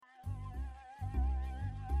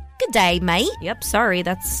Good day, mate. Yep, sorry,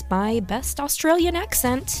 that's my best Australian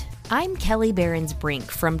accent. I'm Kelly Behrens-Brink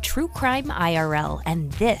from True Crime IRL,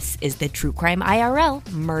 and this is the True Crime IRL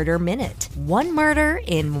Murder Minute. One murder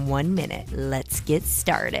in 1 minute. Let's get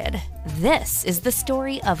started. This is the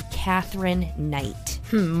story of Katherine Knight.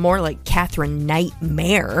 More like Katherine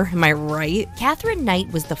Nightmare, am I right? Katherine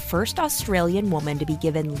Knight was the first Australian woman to be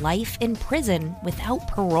given life in prison without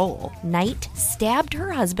parole. Knight stabbed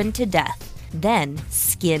her husband to death, then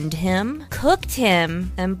skinned him, cooked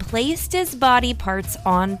him, and placed his body parts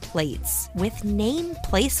on plates with name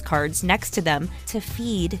place cards next to them to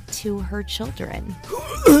feed to her children.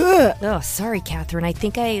 Oh, sorry, Katherine. I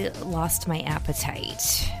think I lost my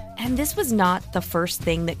appetite. And this was not the first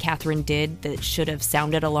thing that Katherine did that should have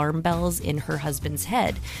sounded alarm bells in her husband's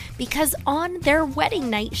head, because on their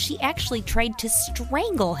wedding night, she actually tried to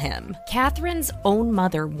strangle him. Katherine's own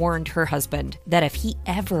mother warned her husband that if he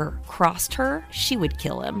ever crossed her, she would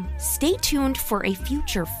kill him. Stay tuned for a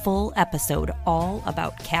future full episode all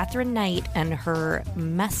about Katherine Knight and her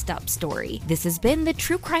messed up story. This has been the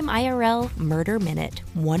True Crime IRL Murder Minute.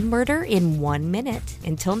 One murder in 1 minute.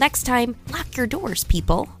 Until next time, lock your doors,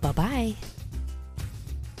 people. Bye-bye.